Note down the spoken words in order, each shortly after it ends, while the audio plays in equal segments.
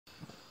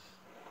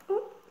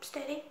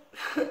steady.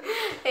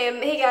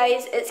 Hey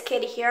guys, it's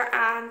Carrie here,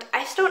 and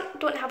I still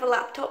don't have a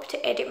laptop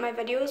to edit my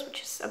videos,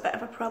 which is a bit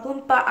of a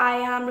problem, but I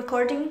am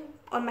recording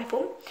on my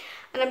phone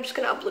and I'm just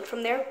going to upload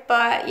from there.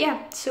 But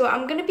yeah, so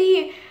I'm going to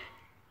be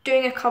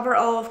doing a cover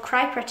of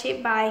Cry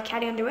Pretty by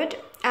Carrie Underwood,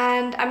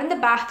 and I'm in the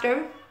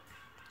bathroom.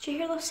 Did you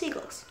hear those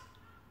seagulls?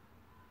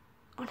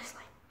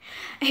 Honestly.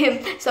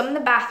 So I'm in the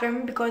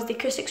bathroom because the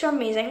acoustics are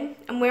amazing.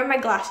 I'm wearing my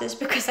glasses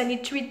because I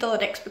need to read the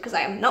lyrics because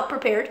I am not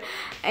prepared.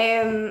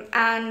 And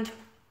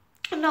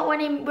I'm not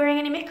wearing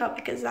any makeup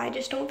because I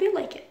just don't feel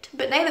like it.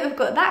 But now that we've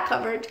got that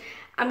covered,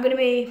 I'm going to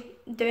be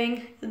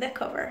doing the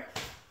cover.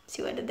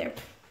 See what I did there?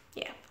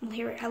 Yeah, I'm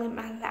hilarious.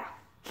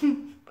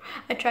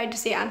 I tried to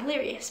say I'm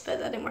hilarious, but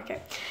that didn't work out.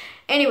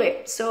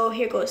 Anyway, so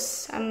here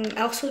goes.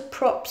 Also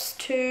props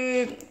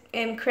to,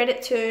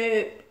 credit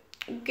to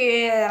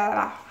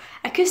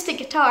acoustic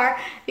guitar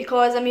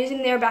because I'm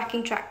using their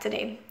backing track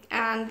today.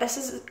 And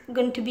this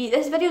video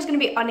is going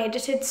to be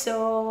unedited,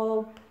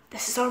 so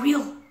this is all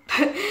real.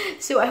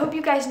 So I hope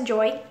you guys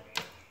enjoy.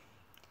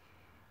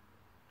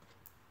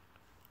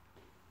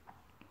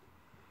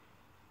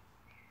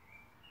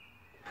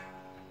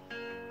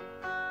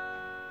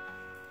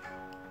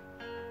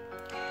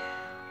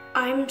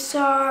 I'm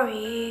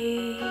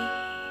sorry,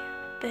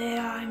 but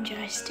I'm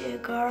just a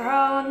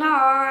girl,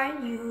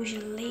 not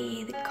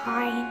usually the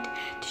kind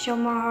to show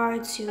my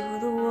heart to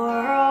the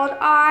world.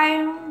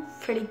 I'm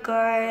pretty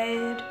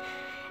good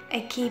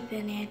at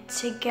keeping it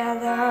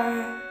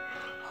together.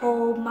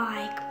 Hold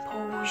my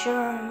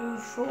composure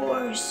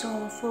for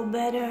so feel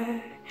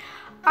better.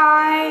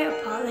 I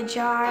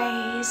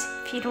apologize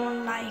if you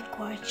don't like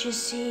what you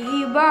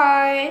see,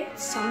 but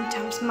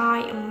sometimes my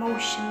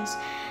emotions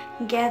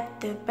get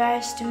the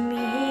best of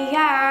me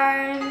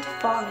and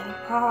falling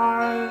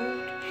apart.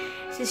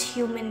 It's as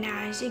human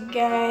as it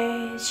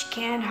gets. You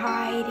can't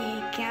hide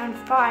it, can't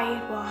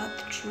fight what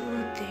the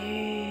truth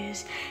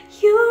is.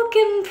 You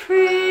can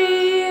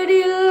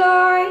pretty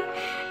lie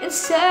and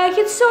say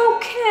it's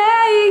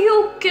okay.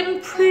 You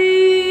can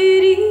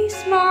pretty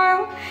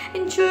smile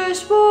and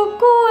just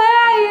walk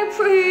away.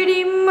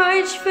 Pretty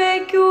much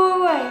fake your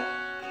way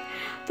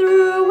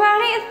through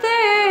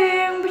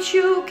anything, but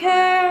you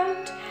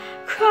can't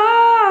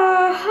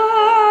cry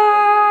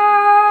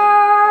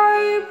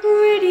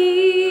pretty.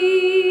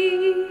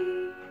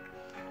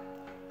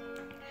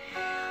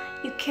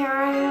 You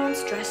can't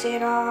stress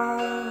it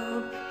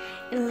up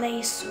and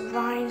lace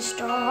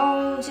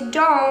rhinestones. It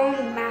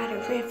don't matter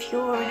if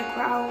you're in a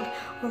crowd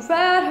or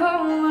at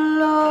home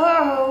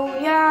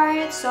alone. Yeah,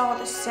 it's all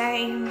the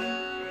same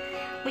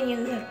when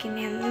you're looking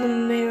in the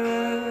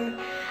mirror.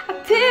 A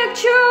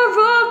picture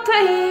of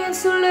pain,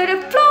 so let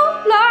it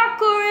flow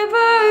like a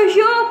river.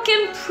 You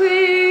can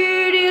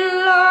pretty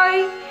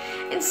lie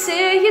and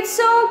say it's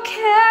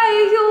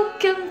okay. You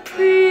can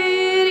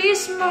pretty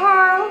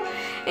smile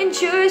and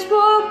just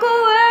walk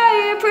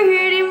away.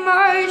 Pretty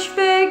much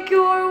fake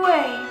your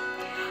way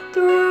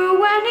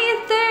through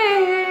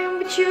anything,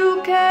 but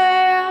you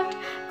can't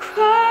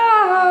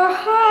cry.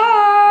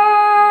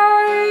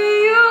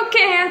 You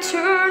can't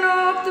turn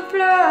off the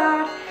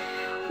flood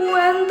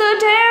when the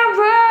dam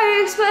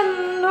breaks,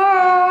 when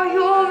all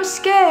your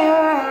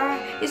mascara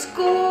is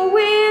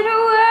going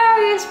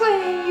away. It's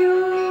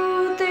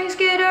when things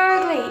get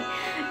ugly.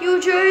 You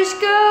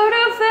just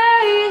gotta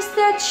face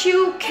that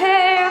you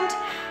can't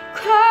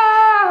cry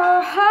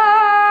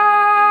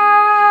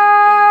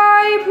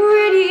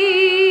pretty.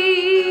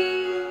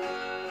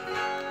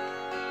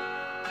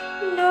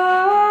 No,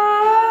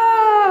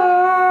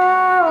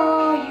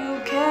 you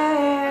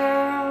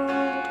can't.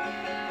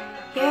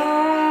 Yeah.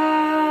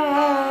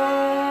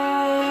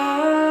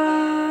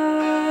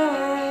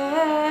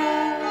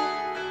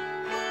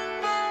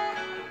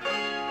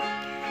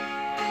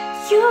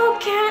 You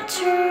can't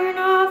turn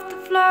off the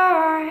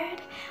flood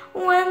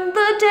when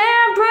the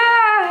dam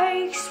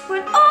breaks,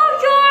 when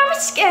all your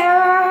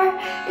mascara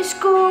is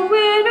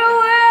going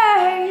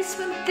away. It's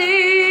when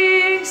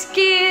things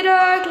get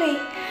ugly.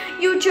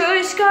 You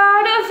just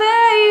gotta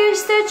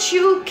face that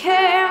you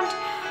can't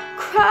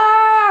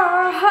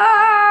cry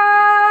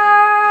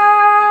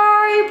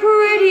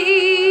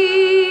pretty.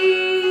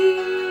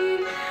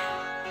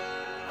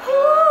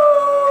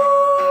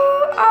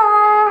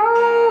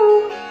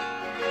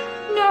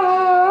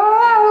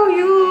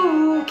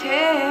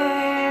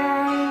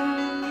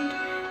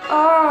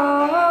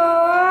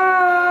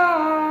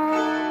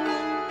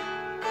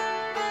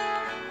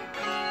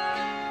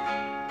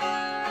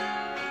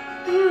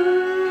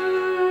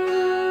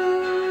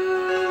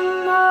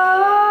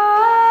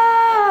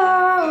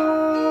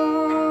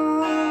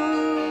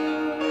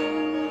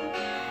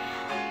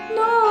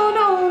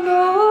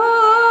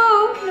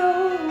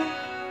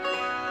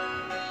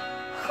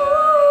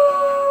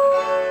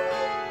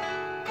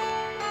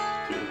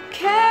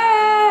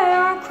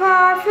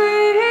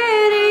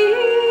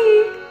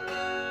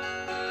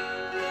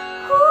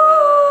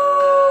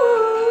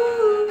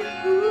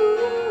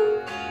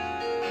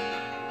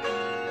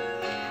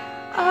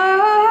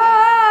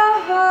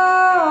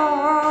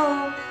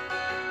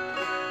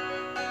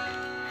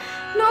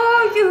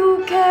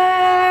 You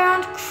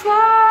can't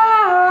cry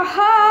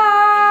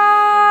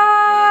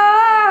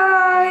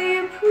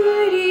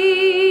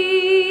pretty.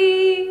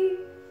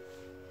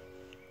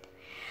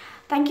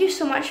 Thank you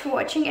so much for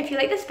watching. If you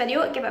like this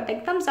video, give it a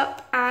big thumbs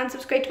up and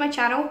subscribe to my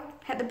channel.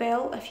 Hit the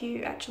bell if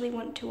you actually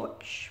want to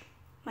watch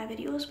my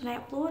videos when I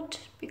upload,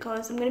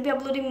 because I'm going to be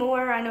uploading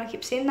more. I know I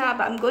keep saying that,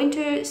 but I'm going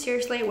to,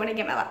 seriously, when I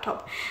get my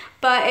laptop.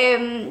 But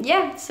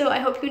yeah, so I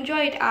hope you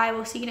enjoyed. I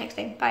will see you next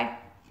time. Bye.